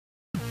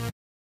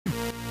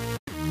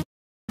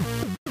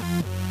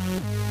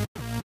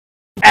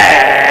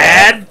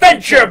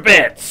Adventure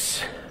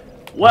Bits!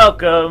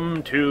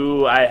 Welcome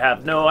to, I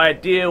have no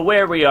idea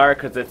where we are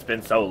because it's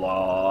been so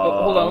long.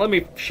 Oh, hold on, let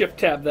me shift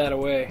tab that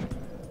away.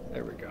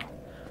 There we go.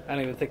 I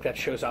don't even think that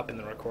shows up in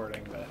the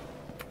recording, but...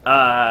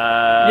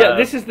 yeah,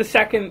 this is the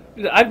second...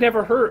 I've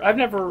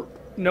never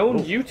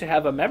known you to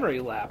have a memory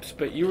lapse,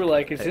 but you were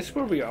like, is this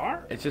where we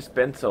are? It's just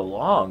been so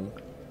long.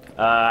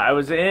 I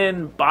was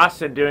in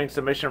Boston doing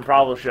some Mission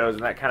Improbable shows,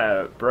 and that kind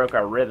of broke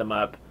our rhythm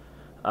up.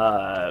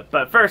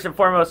 But first and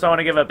foremost, I want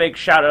to give a big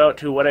shout out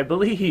to what I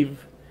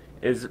believe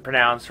is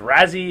pronounced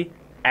Razzie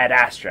ad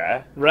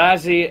Astra.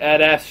 Razzie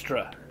ad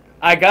Astra.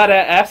 I gotta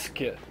ask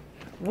you,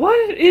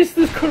 what is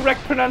the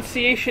correct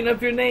pronunciation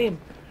of your name?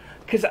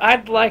 Because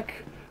I'd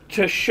like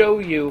to show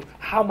you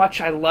how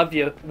much I love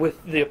you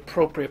with the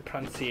appropriate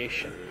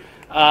pronunciation.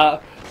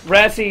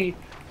 Razzie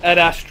ad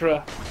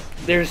Astra.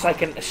 There's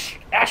like an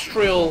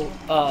astral...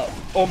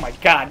 oh my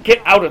god,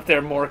 get out of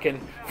there, Morgan.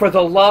 For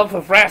the love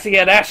of Razzie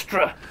ad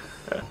Astra.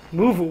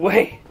 Move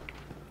away.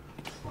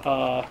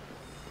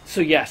 So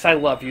yes, I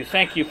love you.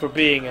 Thank you for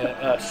being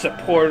a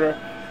supporter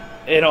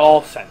in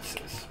all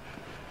senses.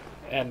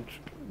 And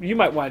you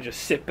might want to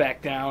just sit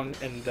back down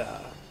and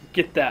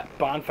get that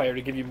bonfire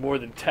to give you more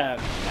than 10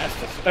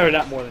 Estus... Or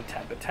not more than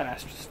 10, but 10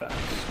 Estus Flags.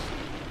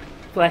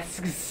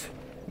 Flasks.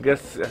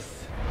 Yes.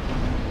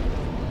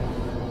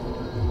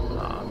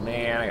 Oh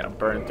man, I gotta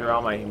burn through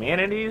all my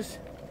humanities.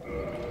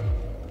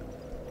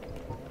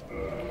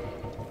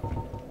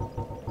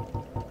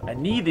 I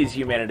need these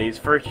humanities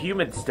for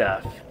human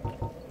stuff.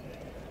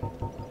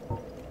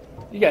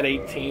 You got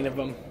 18 of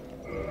them.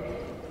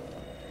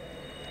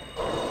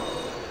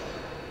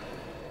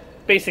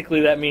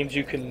 Basically, that means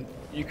you can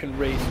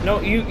raise.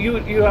 No, you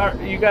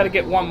got to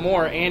get one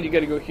more, and you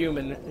got to go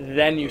human.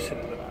 Then you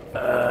send them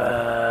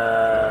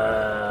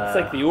out. It's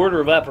like the order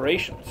of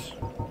operations.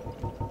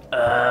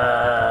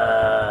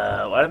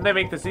 Why didn't they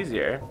make this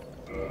easier?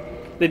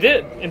 They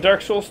did in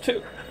Dark Souls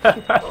 2.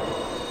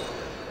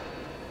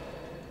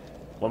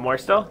 One more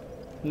still?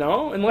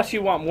 No, unless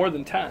you want more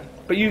than 10.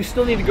 But you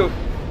still need to go,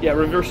 yeah,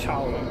 reverse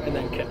hollow and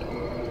then kindle.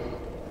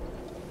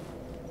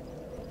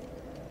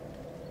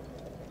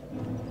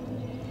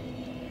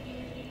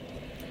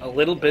 A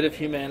little bit of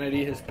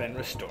humanity has been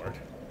restored.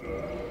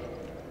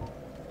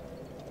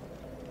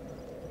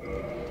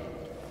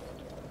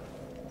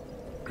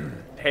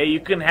 Hey, you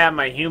can have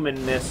my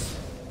humanness.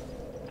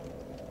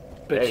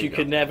 But you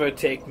could never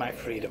take my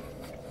freedom.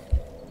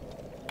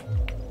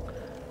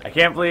 I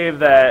can't believe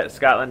that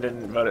Scotland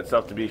didn't vote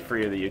itself to be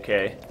free of the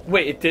UK.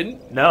 Wait, it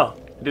didn't? No,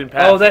 it didn't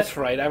pass. Oh, that's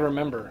right. I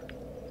remember.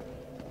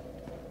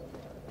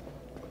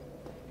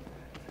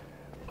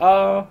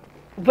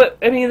 But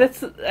I mean,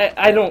 that's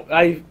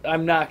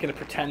I'm not going to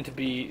pretend to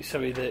be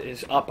somebody that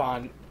is up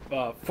on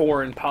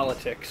foreign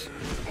politics.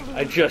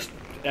 I just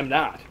am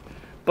not.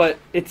 But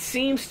it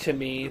seems to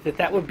me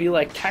that would be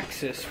like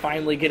Texas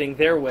finally getting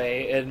their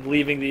way and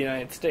leaving the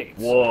United States.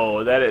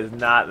 Whoa, that is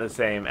not the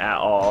same at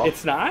all.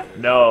 It's not?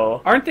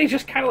 No. Aren't they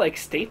just kind of like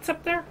states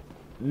up there?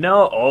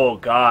 No. Oh,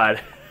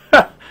 God.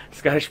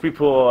 Scottish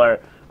people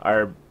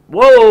are...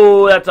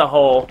 Whoa, that's a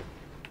hole.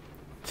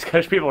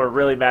 Scottish people are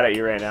really mad at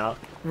you right now.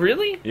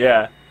 Really?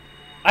 Yeah.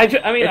 I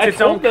mean, I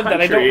told them that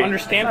I don't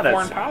understand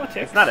foreign politics. politics.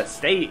 It's not a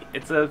state.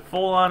 It's a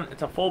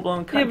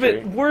full-blown country.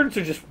 Yeah, but words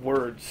are just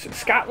words.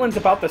 Scotland's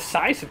about the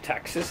size of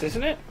Texas,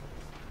 isn't it?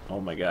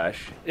 Oh my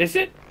gosh. Is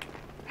it?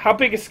 How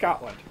big is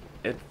Scotland?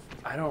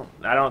 I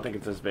don't think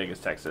it's as big as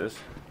Texas.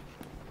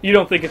 You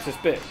don't think it's as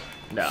big?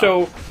 No.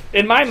 So,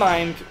 in my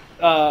mind,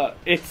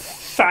 it's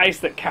size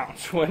that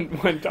counts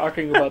when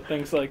talking about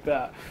things like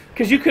that.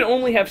 Because you can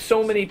only have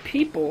so many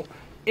people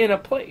in a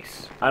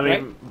place. I mean,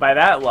 right? By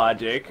that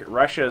logic,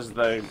 Russia's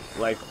the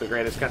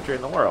greatest country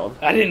in the world.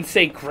 I didn't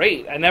say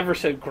great. I never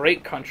said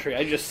great country.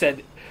 I just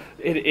said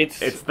it's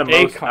the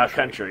most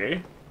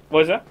country. What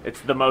was that?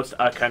 It's the most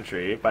a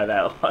country by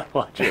that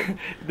logic.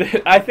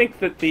 I think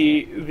that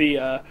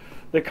the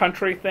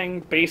country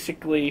thing,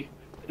 basically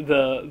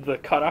the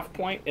cutoff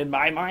point in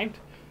my mind,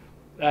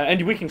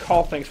 and we can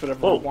call things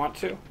whatever we want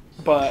to,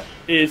 but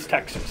is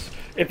Texas.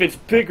 If it's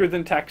bigger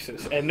than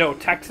Texas, and no,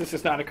 Texas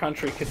is not a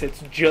country because it's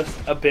just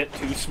a bit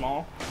too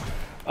small,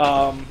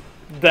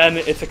 then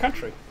it's a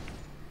country,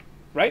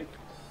 right?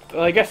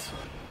 Well, I guess,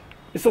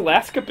 is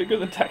Alaska bigger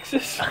than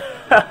Texas?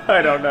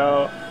 I don't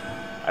know.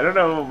 I don't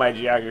know my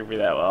geography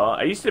that well.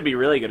 I used to be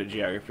really good at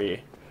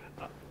geography.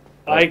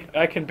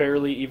 I can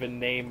barely even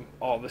name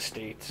all the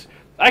states.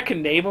 I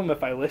can name them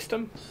if I list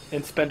them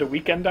and spend a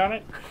weekend on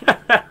it,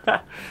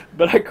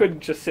 but I couldn't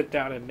just sit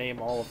down and name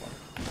all of them.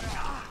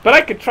 But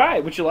I could try.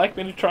 Would you like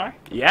me to try?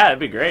 Yeah, that'd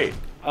be great.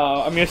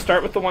 I'm going to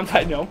start with the ones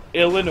I know.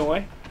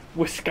 Illinois,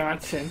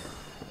 Wisconsin,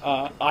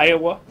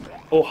 Iowa,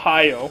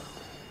 Ohio,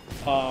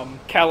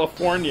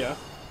 California,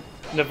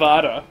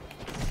 Nevada,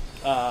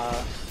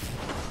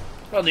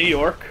 New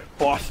York,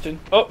 Boston.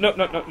 Oh,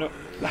 no.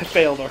 I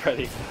failed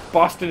already.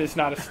 Boston is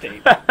not a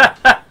state.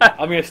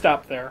 I'm going to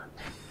stop there.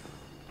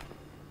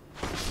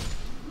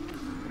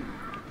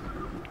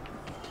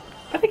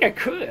 I think I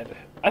could.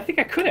 I think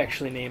I could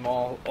actually name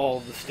all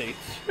of the states.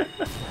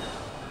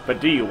 But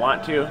do you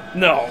want to?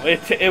 No,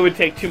 it would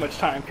take too much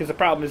time, because the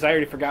problem is I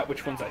already forgot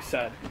which ones I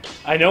said.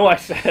 I know I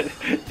said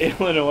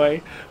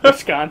Illinois,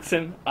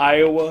 Wisconsin,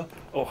 Iowa,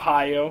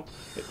 Ohio,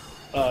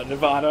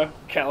 Nevada,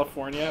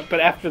 California,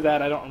 but after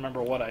that I don't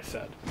remember what I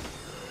said.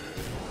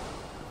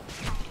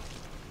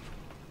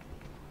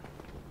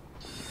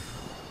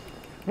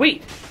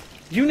 Wait,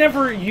 you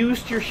never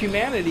used your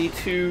humanity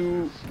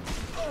to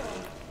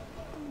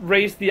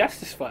raise the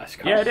Estus Flask,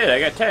 huh? Yeah, I did. I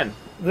got 10.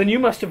 Then you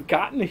must have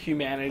gotten the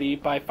humanity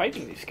by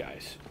fighting these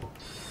guys.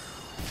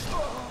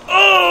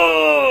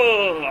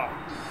 Oh!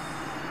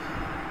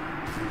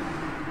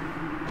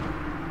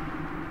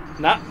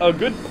 Not a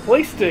good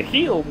place to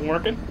heal,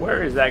 Morgan.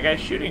 Where is that guy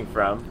shooting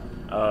from?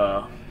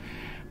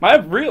 My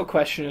real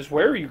question is,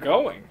 where are you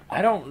going?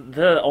 I don't.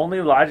 The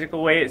only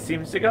logical way it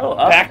seems to go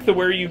up. Back to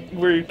where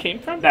you came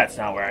from? That's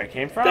not where I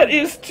came from. That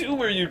is to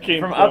where you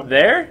came from. From up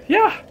there?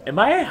 Yeah. Am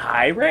I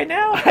high right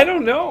now? I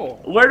don't know.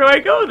 Where do I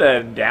go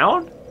then?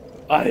 Down?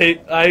 I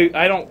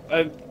don't.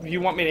 You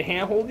want me to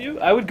handhold you?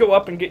 I would go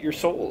up and get your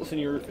souls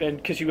and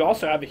because you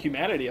also have a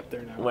humanity up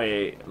there now.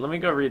 Wait, let me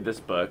go read this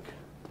book.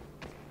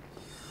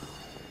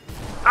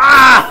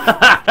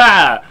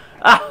 Ah!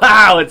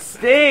 Ah! It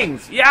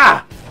stings.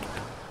 Yeah.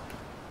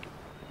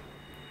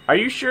 Are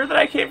you sure that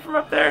I came from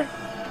up there?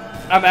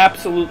 I'm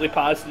absolutely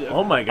positive.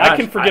 Oh my gosh. I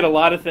can forget a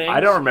lot of things.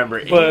 I don't remember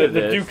any but of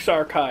this. the Duke's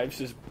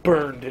Archives is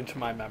burned into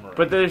my memory.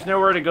 But there's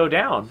nowhere to go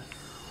down.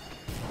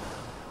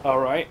 All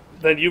right.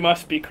 Then you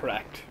must be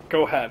correct.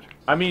 Go ahead.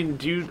 I mean,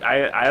 dude,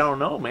 I don't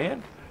know,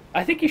 man.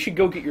 I think you should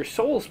go get your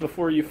souls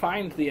before you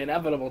find the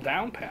inevitable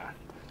down path.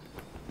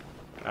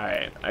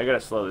 Alright, I gotta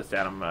slow this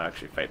down. I'm gonna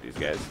actually fight these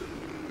guys.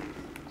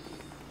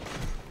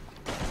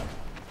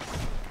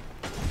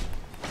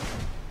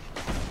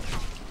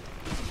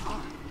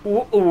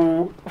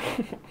 Uh-oh.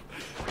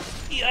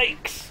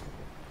 Yikes.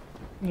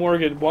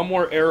 Morgan, one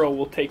more arrow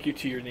will take you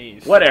to your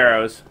knees. What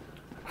arrows?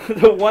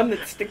 The one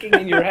that's sticking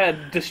in your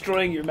head,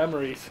 destroying your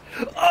memories.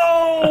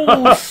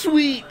 Oh,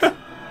 sweet!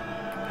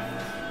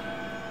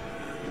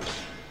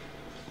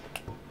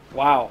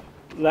 Wow,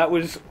 that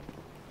was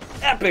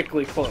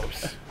epically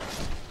close.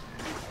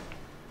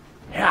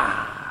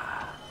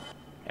 Yeah.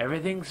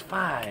 Everything's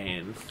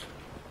fine.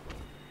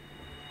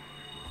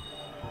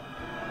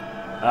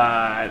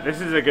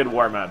 This is a good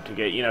warm-up to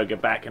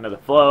get back into the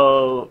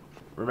flow,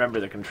 remember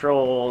the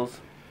controls.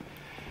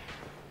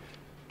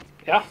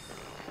 Yeah,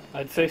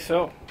 I'd say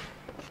so.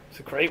 It's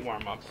a great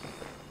warm-up.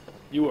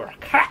 You are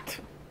hot.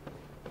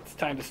 It's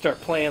time to start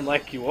playing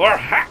like you are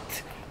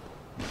hot.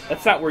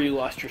 That's not where you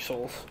lost your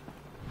souls.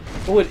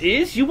 Oh, it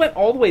is? You went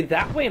all the way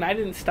that way and I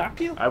didn't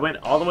stop you? I went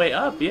all the way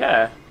up,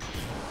 yeah.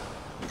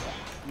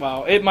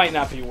 Wow, it might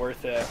not be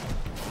worth it.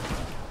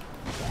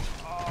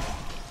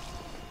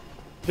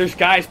 There's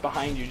guys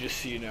behind you, just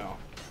so you know.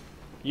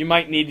 You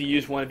might need to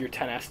use one of your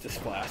 10 Estus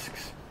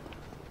Flasks.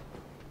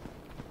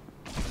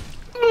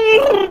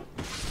 Oh!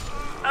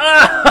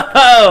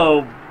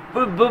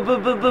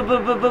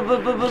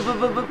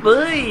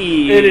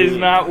 It is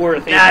not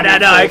worth it.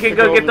 No, I can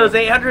go get those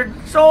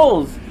 800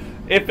 souls.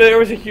 If there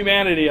was a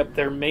humanity up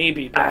there,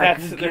 maybe, but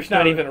there's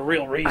not even a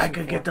real reason. I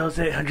could get those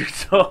 800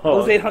 souls.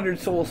 Those 800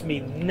 souls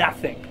mean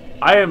nothing.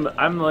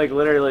 I'm like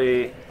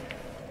literally...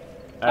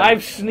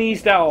 I've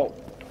sneezed out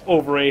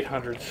over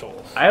 800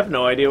 souls. I have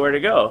no idea where to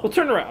go. Well,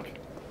 turn around.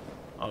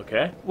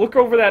 Okay. Look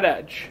over that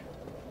edge.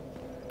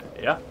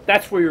 Yeah.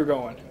 That's where you're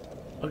going.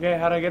 Okay,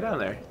 how'd I get down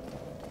there?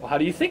 Well, how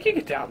do you think you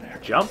get down there?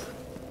 Jump?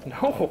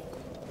 No.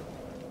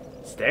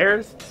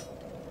 Stairs?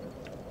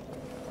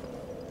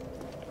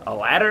 A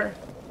ladder?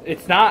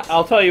 It's not.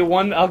 I'll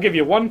give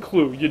you one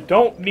clue. You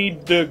don't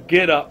need to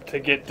get up to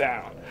get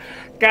down.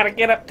 Gotta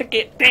get up to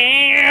get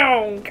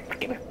down. Gotta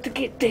get up to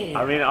get down.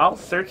 I mean, I'll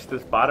search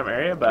this bottom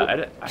area,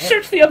 but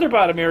search the other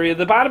bottom area.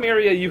 The bottom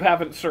area you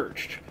haven't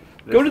searched.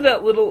 Go to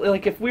that little,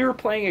 like if we were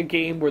playing a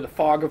game where the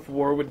fog of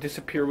war would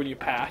disappear when you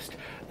passed,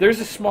 there's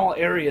a small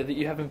area that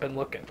you haven't been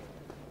looking.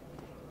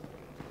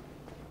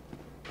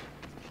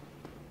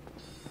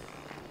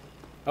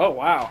 Oh,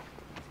 wow.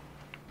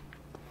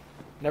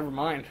 Never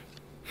mind.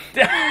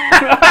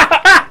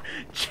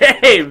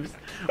 James!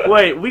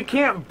 Wait, we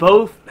can't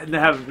both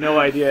have no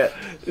idea.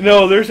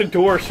 No, there's a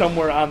door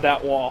somewhere on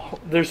that wall.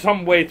 There's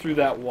some way through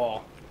that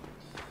wall.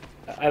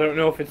 I don't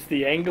know if it's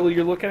the angle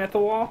you're looking at the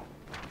wall.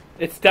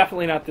 It's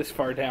definitely not this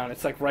far down.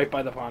 It's like right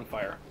by the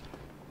bonfire.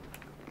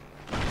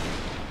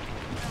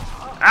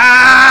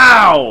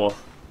 Ow!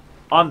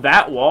 On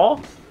that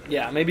wall?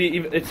 Yeah, maybe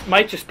even, it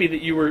might just be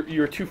that you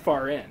were too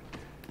far in.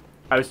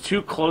 I was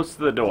too close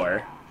to the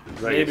door.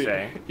 Is what you're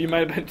saying. You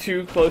might have been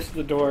too close to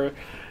the door.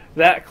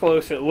 That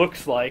close, it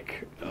looks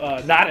like.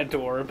 Not a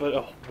door, but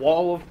a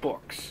wall of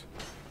books.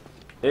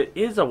 It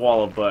is a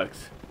wall of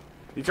books.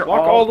 These are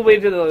Walk all the way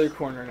to the other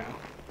corner now.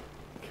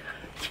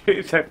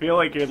 James, I feel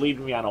like you're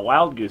leading me on a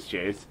wild goose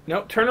chase.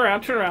 No, turn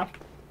around, turn around.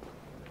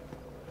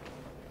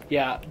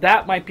 Yeah,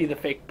 that might be the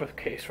fake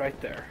bookcase right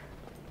there.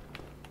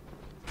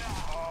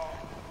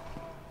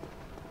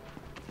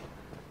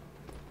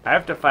 I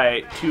have to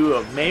fight two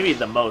of maybe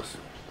the most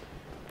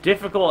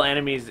difficult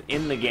enemies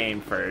in the game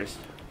first.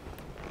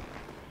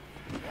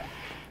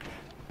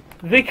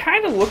 They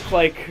kind of look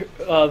like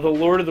the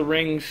Lord of the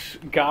Rings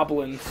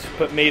goblins,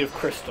 but made of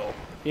crystal.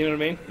 You know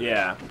what I mean?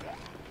 Yeah.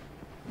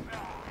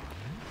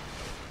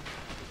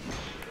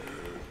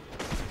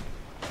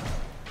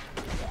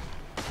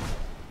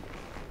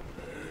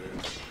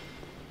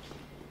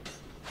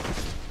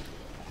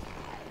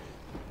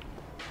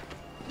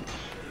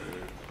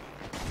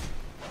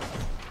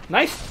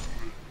 Nice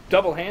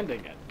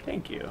double-handing it.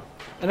 Thank you.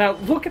 And now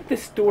look at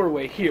this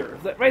doorway here,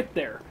 right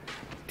there.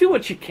 Do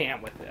what you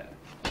can with it.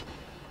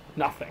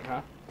 Nothing,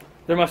 huh?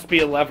 There must be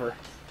a lever.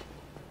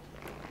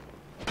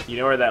 You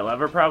know where that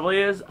lever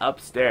probably is?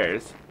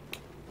 Upstairs.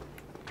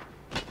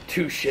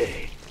 Touche.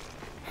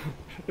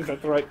 Is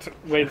that the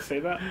right way to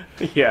say that?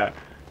 Yeah.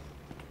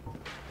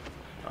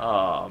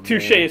 Oh,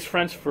 Touche man. is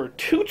French for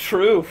too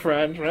true,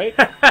 friend, right?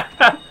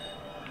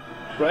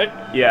 Right?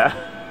 Yeah.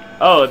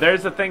 Oh,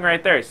 there's a thing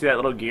right there. See that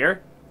little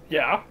gear?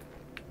 Yeah.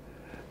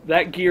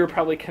 That gear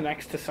probably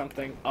connects to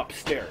something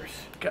upstairs.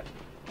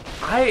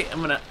 I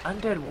am an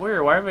undead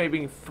warrior. Why am I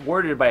being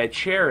thwarted by a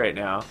chair right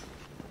now?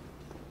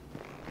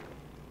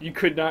 You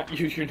could not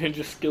use your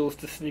ninja skills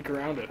to sneak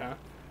around it, huh?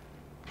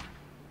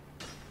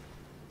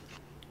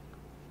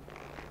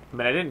 I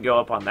mean, I didn't go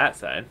up on that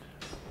side.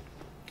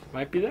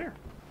 Might be there.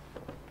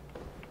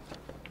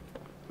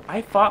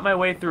 I fought my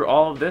way through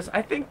all of this.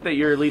 I think that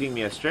you're leading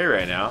me astray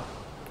right now.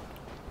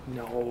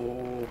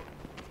 No.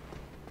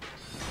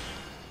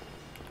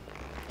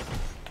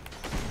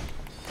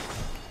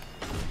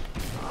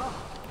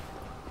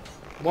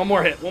 One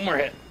more hit, one more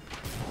hit.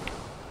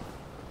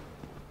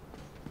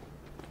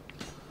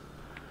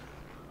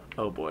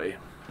 Oh boy.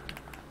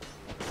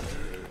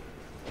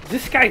 Does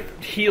this guy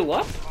heal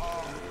up?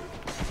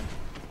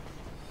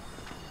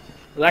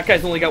 Well, that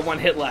guy's only got one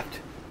hit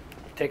left.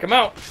 Take him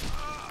out.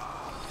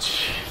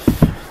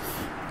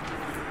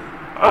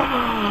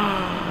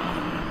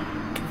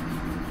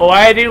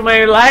 Why do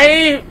my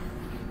life?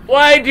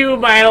 Why do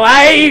my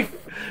life?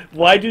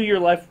 Why do your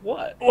life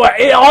what?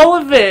 What? All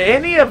of it.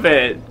 Any of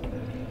it.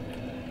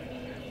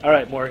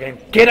 Alright, Morgan,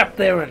 get up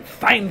there and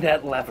find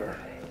that lever.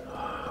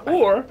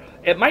 Or,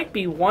 it might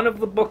be one of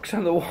the books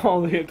on the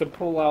wall that you have to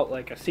pull out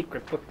like a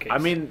secret bookcase. I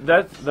mean,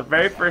 that's the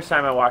very first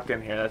time I walked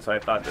in here. That's what I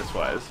thought this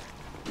was.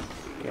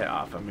 Get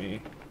off of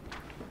me.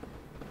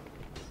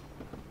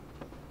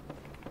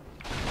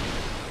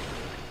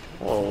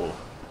 Whoa.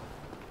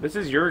 This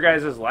is your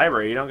guys'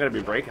 library. You don't gotta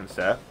be breaking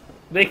stuff.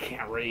 They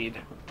can't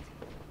read.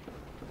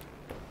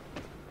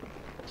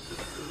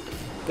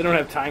 They don't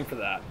have time for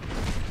that.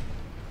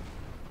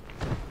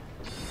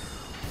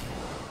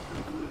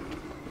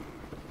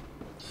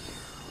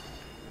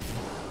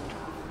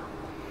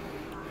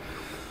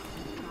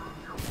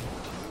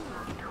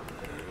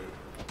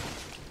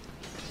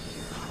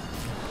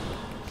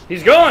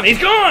 He's gone! He's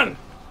gone!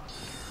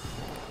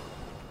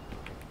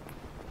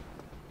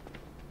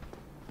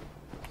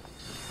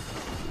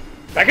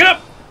 Back it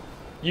up!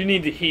 You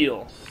need to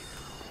heal.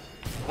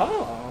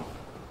 Oh.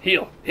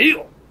 Heal.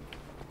 Heal.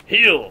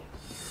 Heal.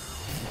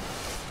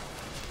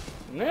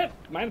 That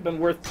might have been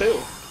worth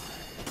two.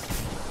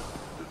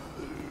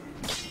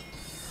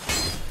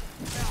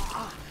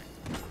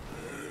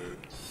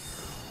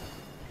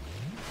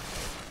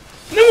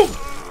 No!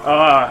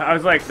 I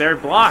was like, they're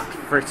blocked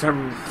for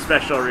some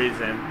special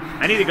reason.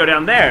 I need to go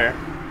down there.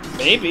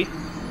 Maybe.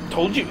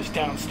 Told you it was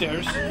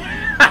downstairs.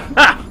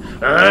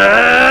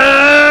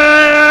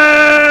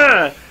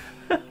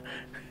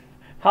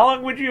 How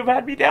long would you have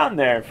had me down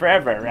there?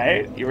 Forever,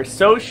 right? You were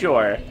so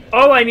sure.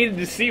 All I needed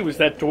to see was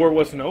that door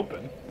wasn't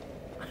open.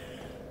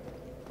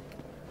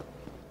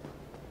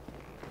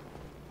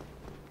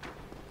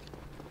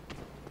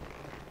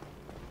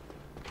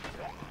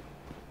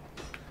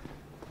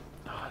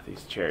 Oh,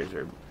 these chairs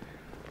are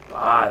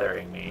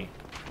bothering me.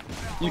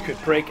 You could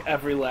break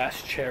every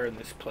last chair in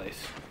this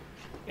place,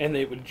 and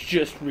they would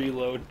just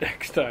reload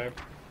next time.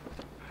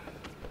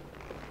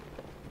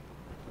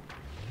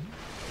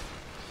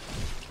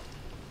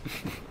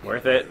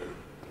 Worth it.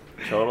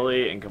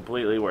 Totally and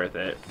completely worth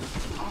it.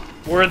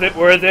 Worth it,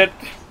 worth it.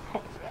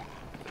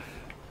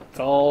 It's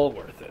all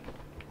worth it.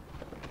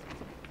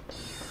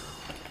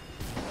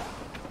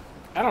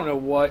 I don't know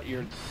what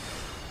you're...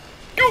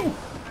 Go!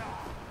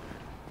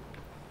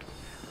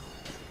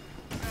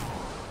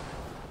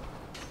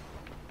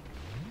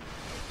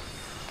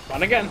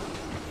 On again.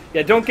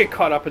 Yeah, don't get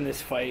caught up in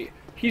this fight.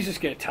 He's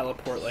just gonna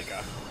teleport like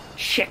a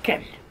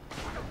chicken.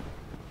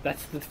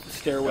 That's the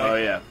stairway. Oh,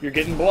 yeah. You're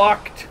getting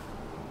blocked.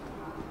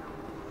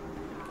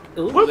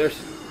 Ooh, Whoop. there's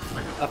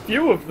a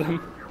few of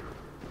them.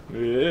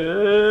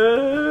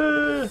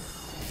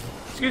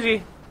 Excuse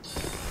me.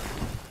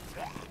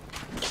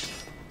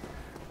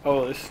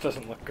 Oh, this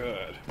doesn't look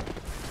good.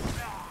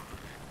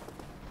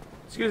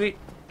 Excuse me.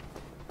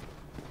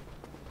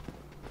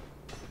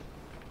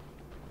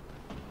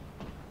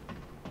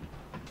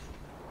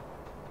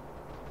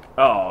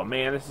 Oh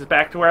man, this is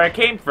back to where I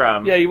came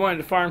from. Yeah, you wanted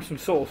to farm some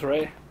souls,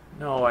 right?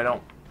 No, I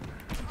don't.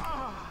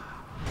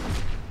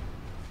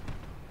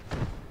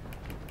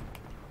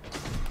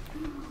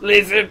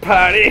 Lizard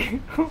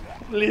party!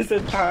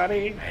 Lizard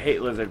party! I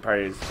hate lizard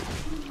parties.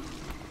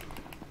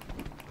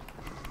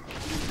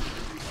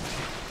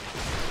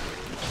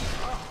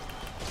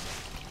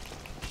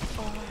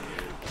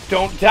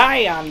 Don't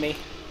die on me.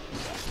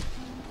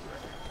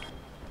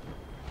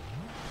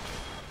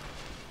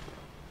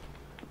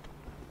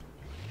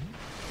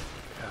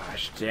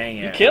 Gosh dang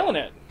it. You're killing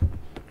it.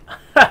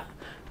 I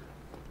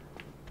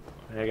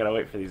gotta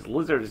wait for these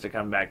lizards to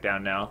come back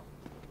down now.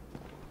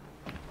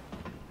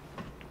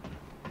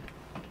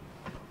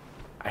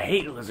 I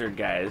hate lizard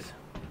guys.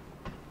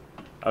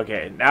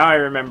 Okay, now I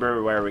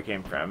remember where we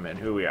came from and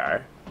who we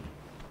are.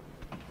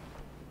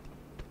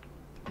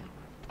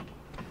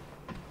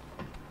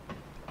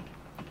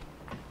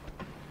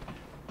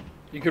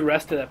 You could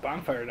rest at that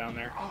bonfire down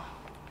there.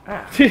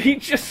 Ah. Did he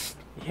just...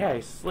 Yeah,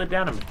 he slid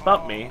down and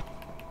bumped me.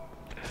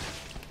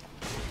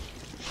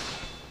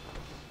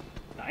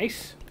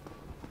 Nice.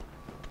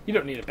 You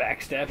don't need a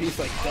backstab. He's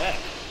like dead.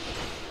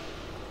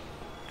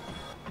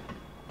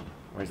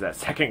 Where's that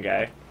second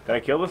guy? Did I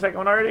kill the second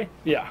one already?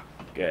 Yeah.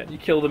 Good. You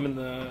killed him in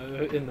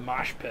the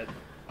mosh pit.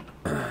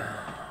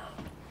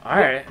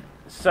 Alright,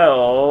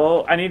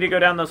 so I need to go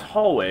down those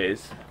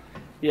hallways.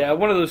 Yeah,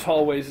 one of those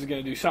hallways is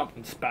going to do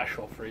something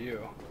special for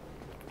you.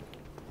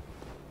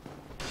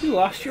 You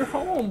lost your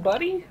home,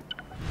 buddy.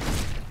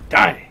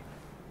 Die.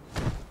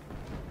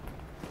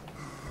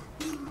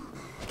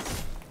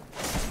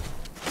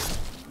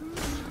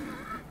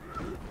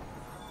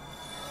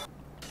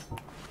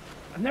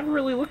 I've never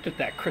really looked at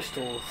that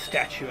crystal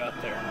statue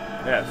out there.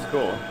 Yeah, it's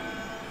cool.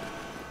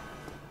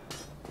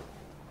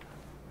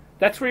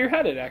 That's where you're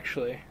headed,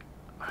 actually.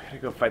 I gotta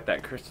go fight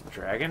that crystal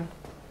dragon?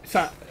 It's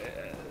not.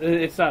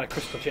 It's not a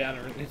crystal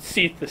dragon. It's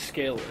Seath the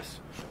Scaleless.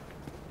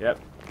 Yep,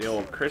 the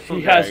old crystal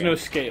He dragon. has no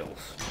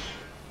scales.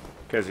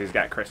 Because he's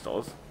got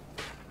crystals.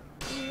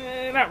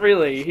 Not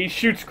really. He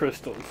shoots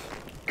crystals.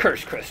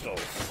 Curse crystals.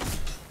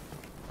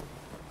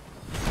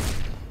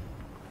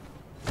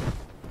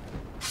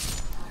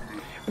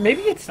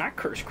 Maybe it's not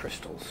cursed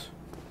crystals.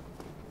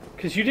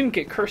 Because you didn't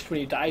get cursed when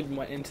you died and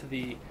went into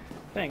the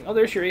thing. Oh,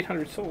 there's your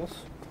 800 souls.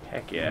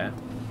 Heck yeah.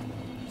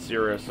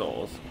 0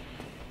 souls.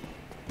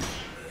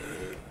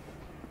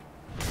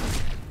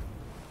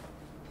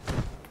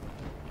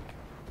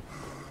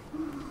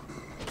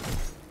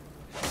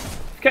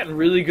 I've gotten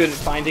really good at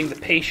finding the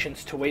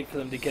patience to wait for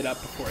them to get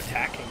up before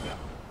attacking them.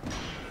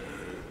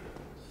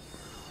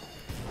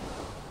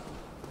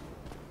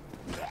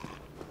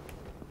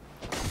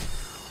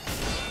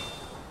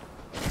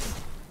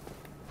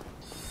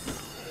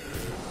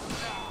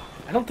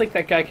 I don't think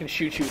that guy can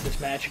shoot you with this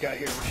magic out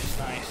here, which is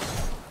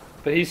nice.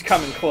 But he's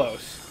coming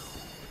close.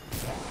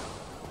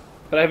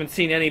 But I haven't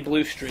seen any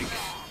blue streaks.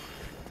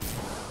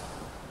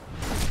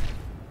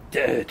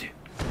 Dead.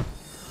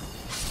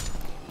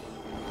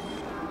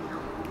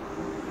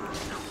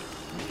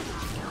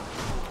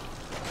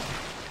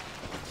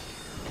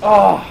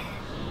 Oh!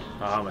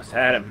 I almost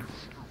had him.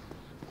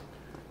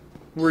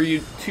 Were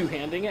you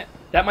two-handing it?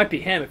 That might be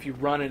him if you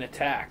run and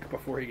attack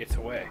before he gets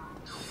away.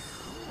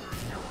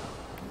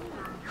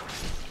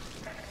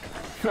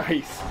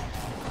 Nice.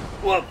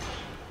 Whoa.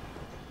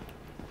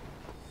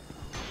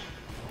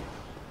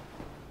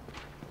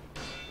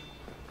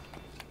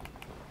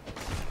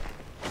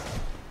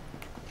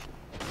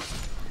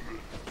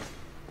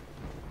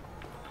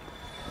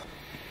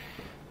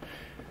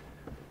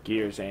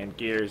 Gears and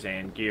gears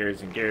and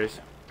gears and gears.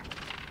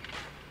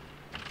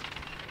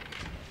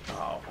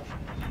 Oh.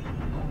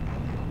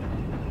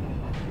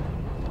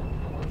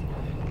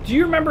 Do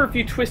you remember if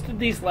you twisted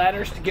these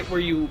ladders to get where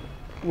you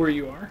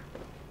are?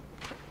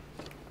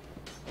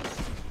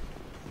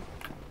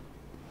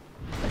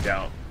 I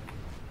don't.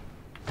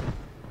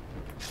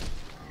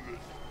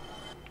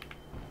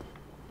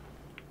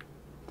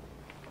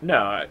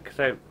 No,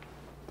 because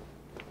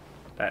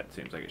that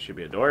seems like it should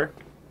be a door.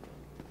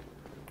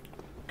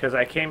 Because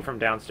I came from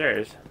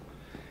downstairs.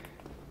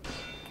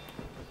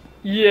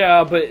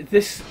 Yeah, but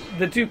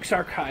the Duke's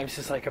Archives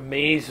is like a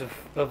maze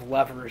of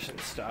levers and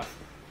stuff.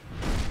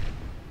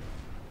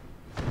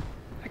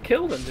 I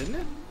killed him, didn't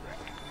it?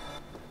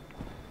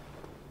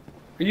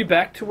 Are you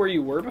back to where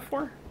you were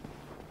before?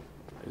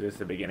 Is this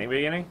the beginning?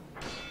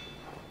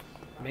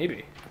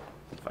 Maybe.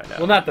 Let's find out.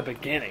 Well, not the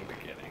beginning.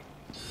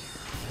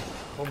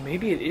 Well,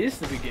 maybe it is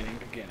the beginning.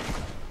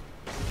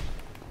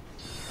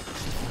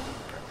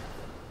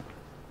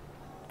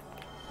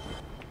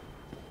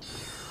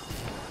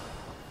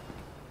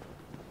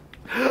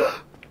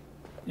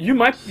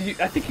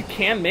 I think you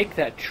can make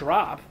that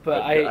drop,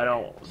 but I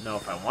don't know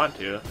if I want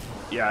to.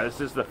 Yeah,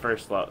 this is the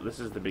first level. This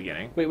is the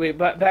beginning. Wait,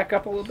 back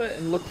up a little bit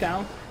and look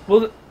down.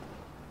 Well,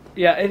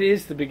 yeah, it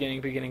is the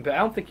beginning, but I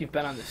don't think you've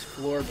been on this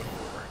floor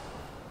before.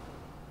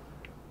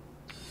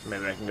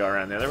 Maybe I can go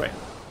around the other way.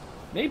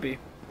 Maybe.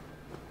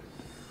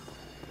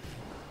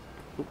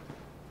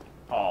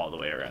 All the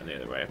way around the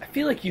other way. I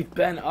feel like you've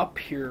been up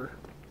here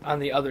on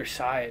the other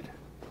side.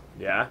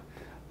 Yeah?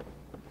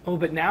 Oh,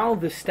 but now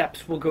the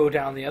steps will go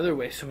down the other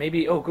way, so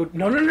maybe... Oh, go...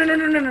 No.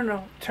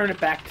 Turn it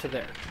back to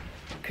there.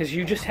 Because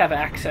you just have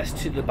access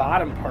to the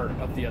bottom part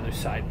of the other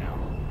side now.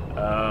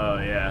 Oh,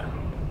 yeah.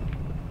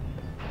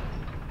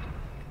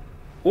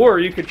 Or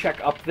you could check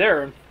up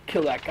there and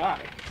kill that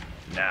guy.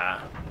 Nah.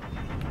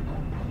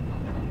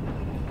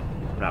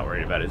 I'm not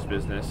worried about his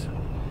business.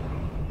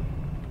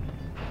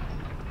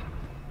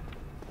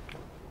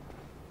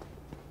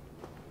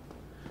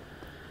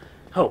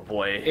 Oh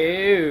boy.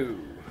 Ew.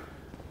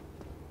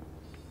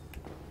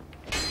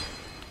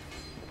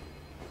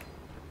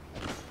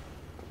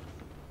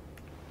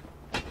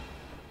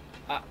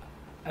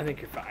 I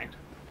think you're fine.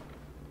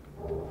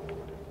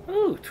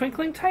 Ooh,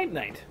 twinkling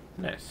titanite.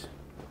 Nice.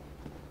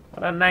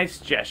 What a nice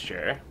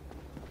gesture.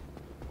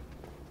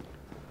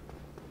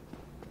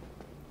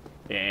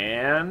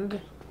 And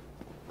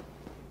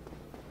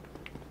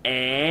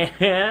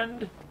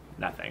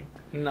nothing.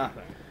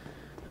 Nothing.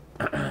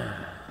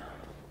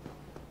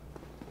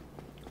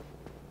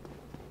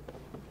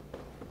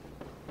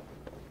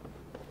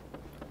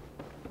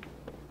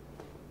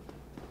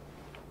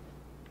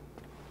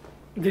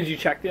 Did you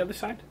check the other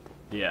side?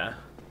 Yeah.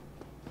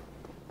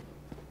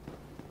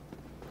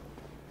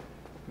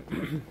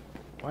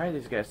 Why are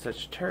these guys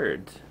such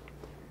turds?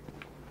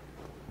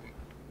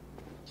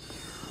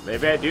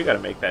 Maybe I do gotta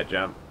make that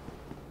jump.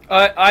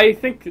 I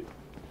think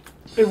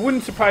it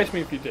wouldn't surprise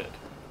me if you did.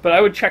 But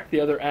I would check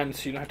the other end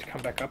so you don't have to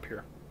come back up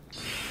here.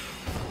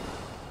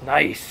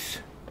 Nice.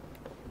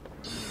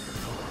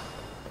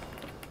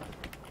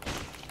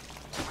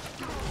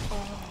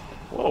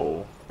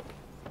 Whoa.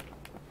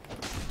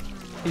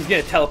 He's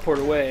gonna teleport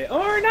away.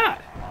 Or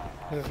not.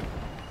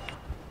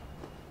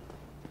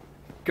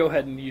 Go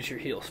ahead and use your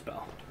heal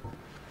spell.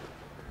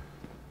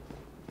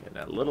 In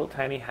a little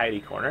tiny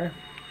hidey corner.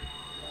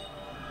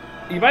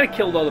 You might have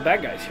killed all the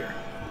bad guys here.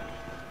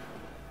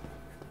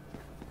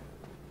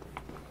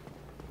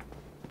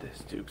 This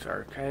Duke's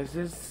Archives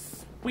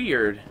is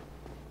weird.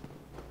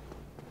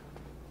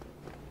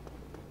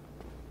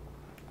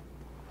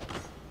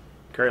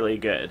 Curly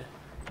good.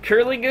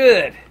 Curly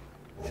good.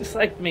 Just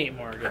like me,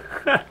 Morgan.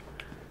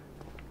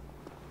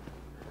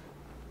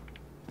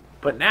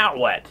 But now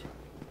what?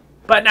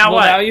 But now Well,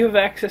 what? now you have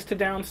access to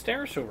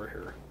downstairs over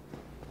here.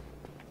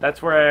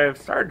 That's where I've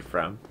started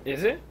from.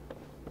 Is it?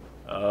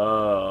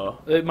 Oh.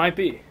 It might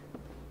be.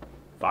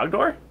 Fog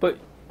door? But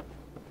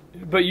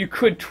you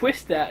could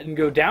twist that and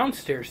go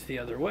downstairs the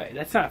other way.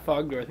 That's not a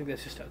fog door. I think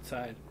that's just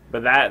outside.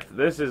 But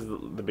this is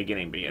the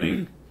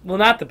beginning. Well,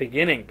 not the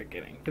beginning.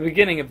 The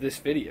beginning of this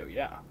video,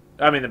 yeah.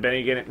 I mean, the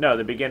beginning. No,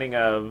 the beginning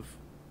of.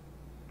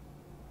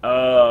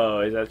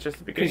 Oh, is that just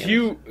the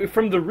beginning? Because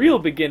from the real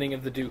beginning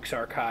of the Duke's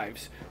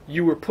Archives,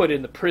 you were put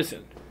in the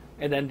prison,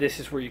 and then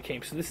this is where you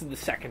came. So this is the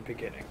second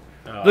beginning,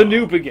 the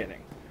new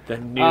beginning. The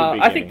new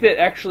beginning. I think that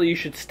actually you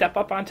should step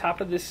up on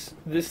top of this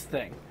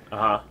thing,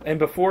 and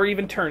before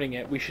even turning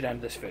it, we should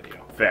end this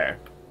video. Fair.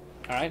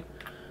 All right.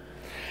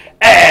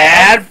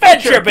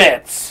 Adventure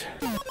Bits.